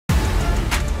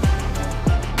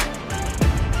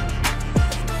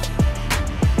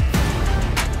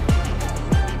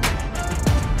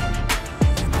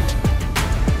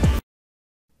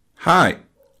Hi,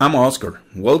 I'm Oscar.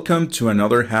 Welcome to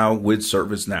another How with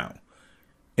ServiceNow.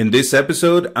 In this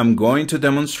episode, I'm going to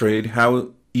demonstrate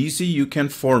how easy you can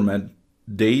format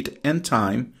date and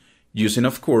time using,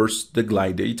 of course, the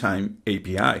GlideDateTime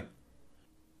API.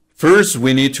 First,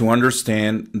 we need to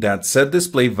understand that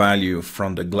setDisplayValue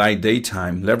from the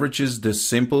GlideDateTime leverages the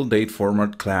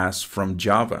SimpleDataFormat class from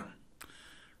Java.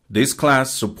 This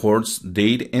class supports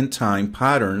date and time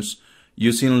patterns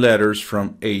using letters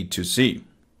from A to Z.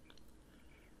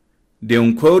 The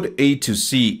unquote A to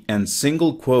Z and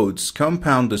single quotes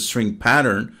compound the string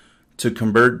pattern to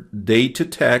convert date to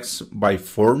text by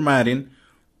formatting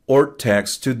or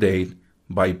text to date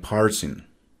by parsing.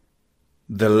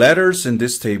 The letters in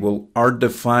this table are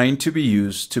defined to be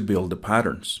used to build the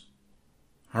patterns.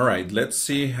 All right, let's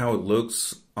see how it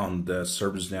looks on the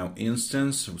ServiceNow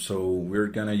instance. So we're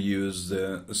gonna use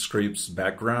the script's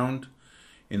background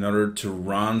in order to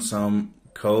run some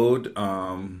code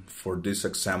for these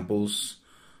examples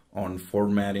on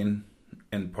formatting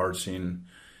and parsing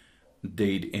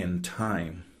date and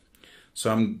time.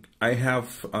 So I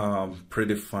have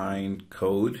predefined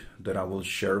code that I will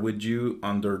share with you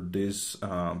under this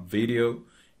video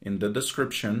in the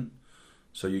description,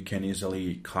 so you can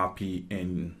easily copy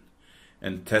and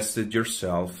test it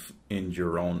yourself in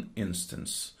your own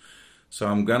instance. So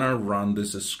I'm gonna run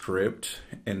this script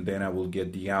and then I will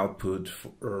get the output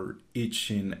for each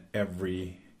and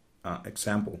every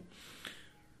example.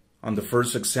 On the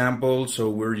first example, so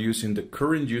we're using the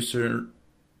current user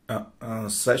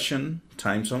session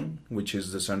time zone, which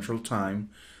is the central time,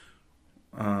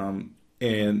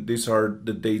 and these are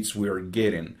the dates we are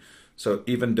getting. So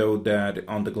even though that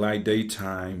on the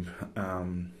GlideDateTime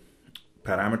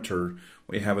parameter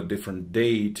we have a different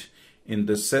date, in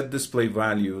the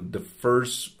setDisplayValue, the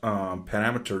first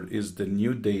parameter is the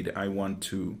new date I want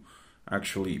to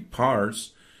actually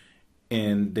parse,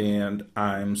 and then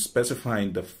I'm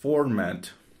specifying the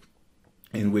format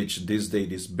in which this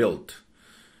date is built.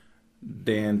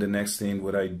 Then the next thing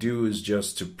what I do is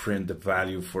just to print the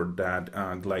value for that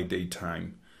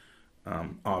GlideDateTime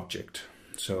object.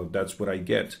 So that's what I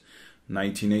get.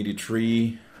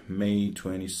 1983, May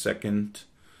 22nd.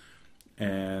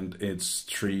 And it's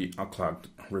 3 o'clock.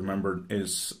 Remember, it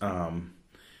is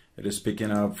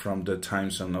picking up from the time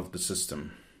zone of the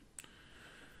system.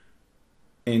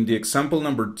 In the example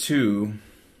number 2,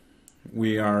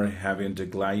 we are having the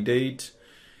glide date,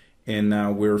 and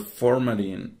now we're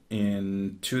formatting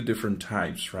in 2 different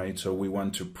types, right? So we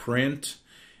want to print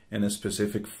in a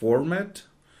specific format,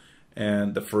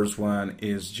 and the first one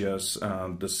is just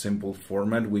the simple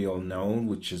format we all know,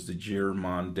 which is the year,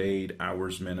 month, date,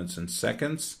 hours, minutes, and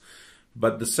seconds.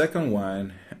 But the second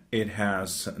one, it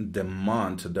has the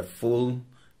month, the full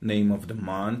name of the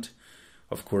month,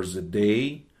 of course the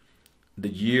day, the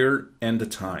year, and the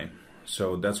time.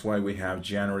 So that's why we have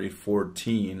January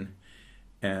 14,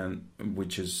 and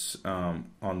which is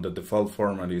on the default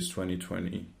format is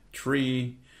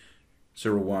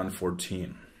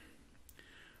 2023-01-14.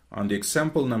 On the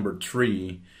example number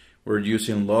 3, we're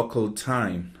using local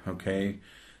time, okay?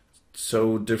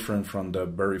 So different from the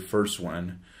very first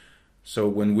one. So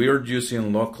when we are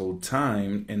using local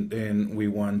time and then we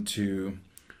want to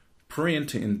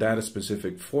print in that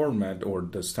specific format or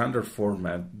the standard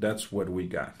format, that's what we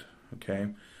got,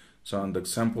 okay? So on the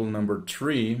example number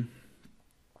 3,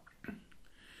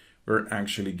 we're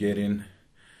actually getting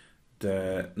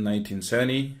the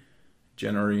 1970,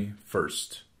 January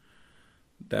 1st.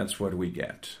 That's what we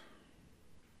get.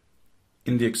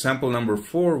 In the example number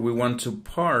 4, we want to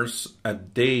parse a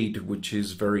date, which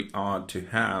is very odd to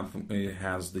have. It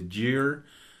has the year,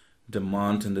 the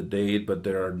month, and the date, but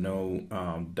there are no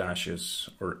dashes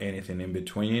or anything in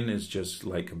between. It's just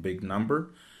like a big number.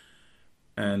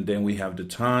 And then we have the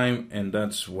time, and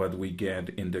that's what we get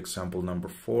in the example number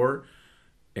 4.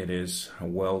 It is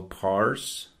well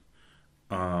parsed,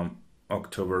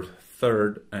 October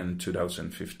 3rd and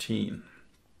 2015.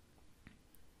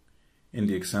 In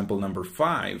the example number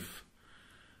 5,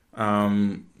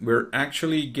 we're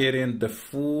actually getting the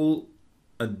full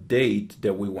date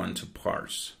that we want to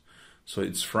parse. So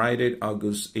it's Friday,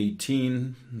 August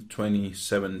 18,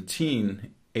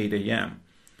 2017, 8 a.m.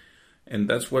 And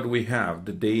that's what we have.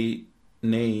 The day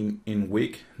name in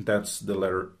week, that's the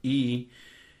letter E,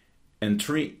 and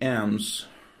 3 M's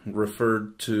refer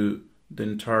to the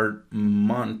entire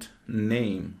month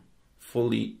name,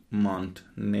 fully month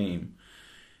name.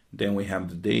 Then we have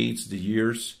the dates, the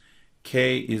years.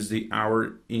 K is the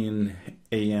hour in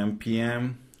AM,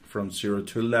 PM from 0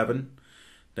 to 11.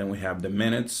 Then we have the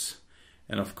minutes.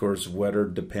 And of course, weather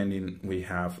depending, we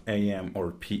have AM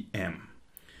or PM.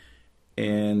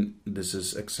 And this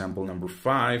is example number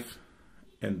 5,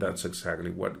 and that's exactly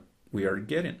what we are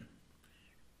getting.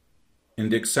 In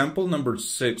the example number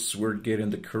 6, we're getting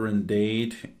the current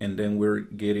date, and then we're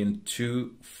getting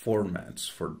 2 formats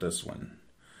for this one.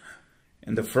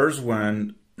 In the first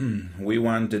one, we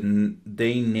want the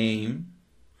day name,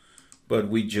 but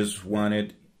we just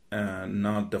wanted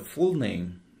not the full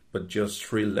name, but just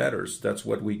 3 letters. That's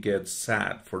what we get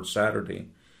SAT for Saturday.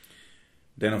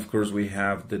 Then of course we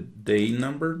have the day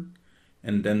number,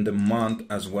 and then the month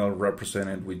as well,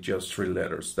 represented with just 3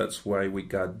 letters. That's why we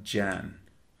got Jan.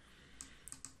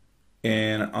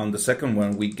 And on the second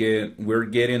one, we're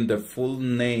getting the full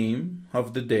name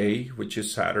of the day, which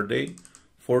is Saturday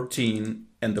 14,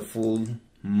 and the full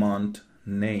month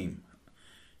name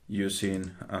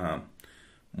using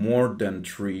more than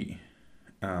 3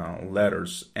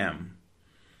 letters M.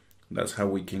 That's how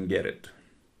we can get it.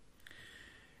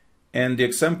 And the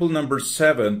example number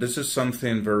 7, this is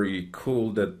something very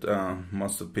cool that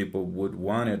most of the people would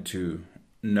want to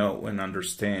know and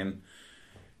understand.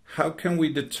 How can we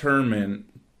determine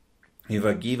if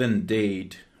a given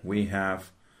date we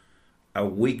have a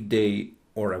weekday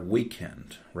or a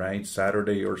weekend, right?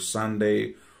 Saturday or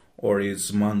Sunday, or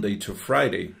it's Monday to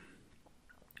Friday.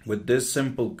 With this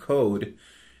simple code,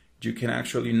 you can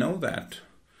actually know that.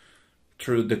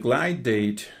 Through the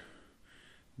GlideDate,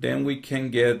 then we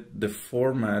can get the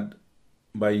format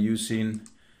by using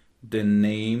the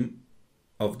name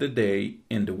of the day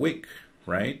in the week,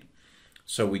 right?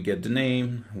 So we get the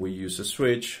name, we use a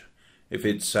switch. If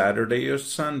it's Saturday or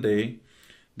Sunday,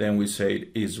 then we say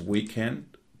is weekend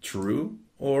true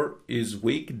or is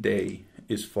weekday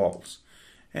is false,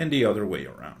 and the other way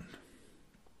around.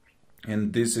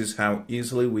 And this is how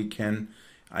easily we can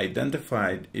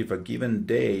identify if a given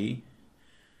day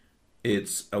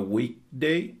it's a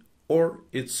weekday or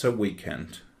it's a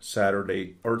weekend,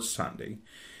 Saturday or Sunday.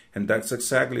 And that's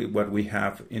exactly what we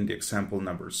have in the example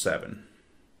number 7.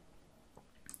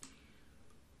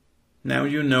 Now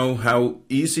you know how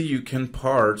easy you can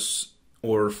parse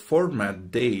or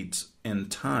format dates and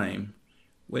time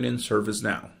within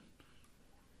ServiceNow.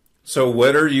 So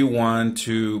whether you want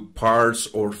to parse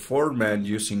or format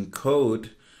using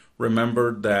code,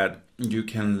 remember that you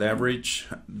can leverage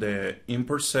the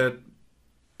import set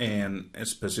and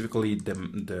specifically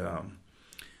the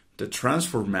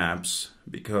transfer maps,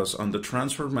 because on the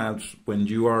transfer maps, when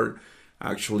you are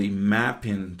actually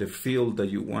mapping the field that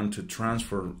you want to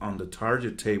transfer on the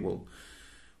target table,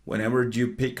 whenever you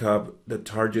pick up the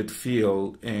target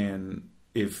field, and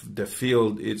if the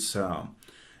field is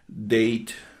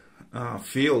date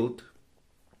field,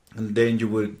 and then you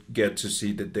will get to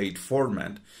see the date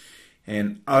format,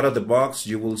 and out of the box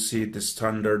you will see the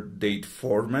standard date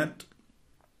format,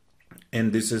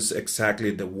 and this is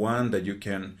exactly the one that you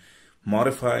can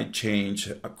modify, change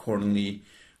accordingly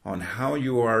on how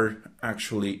you are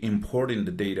actually importing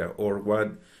the data, or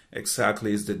what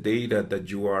exactly is the data that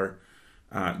you are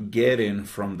getting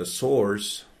from the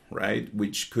source, right?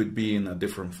 Which could be in a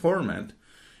different format.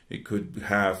 It could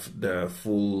have the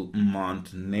full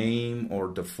month name or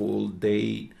the full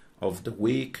date of the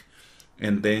week,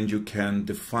 and then you can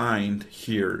define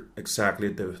here exactly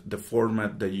the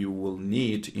format that you will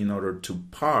need in order to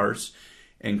parse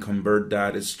and convert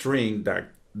that string,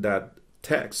 that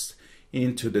text,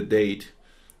 into the date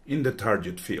in the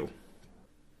target field.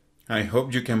 I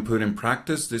hope you can put in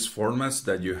practice these formats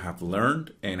that you have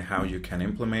learned and how you can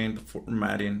implement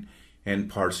formatting and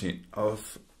parsing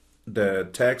of the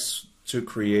text to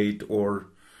create or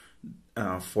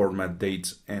format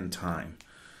dates and time.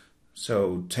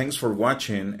 So thanks for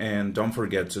watching, and don't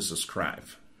forget to subscribe.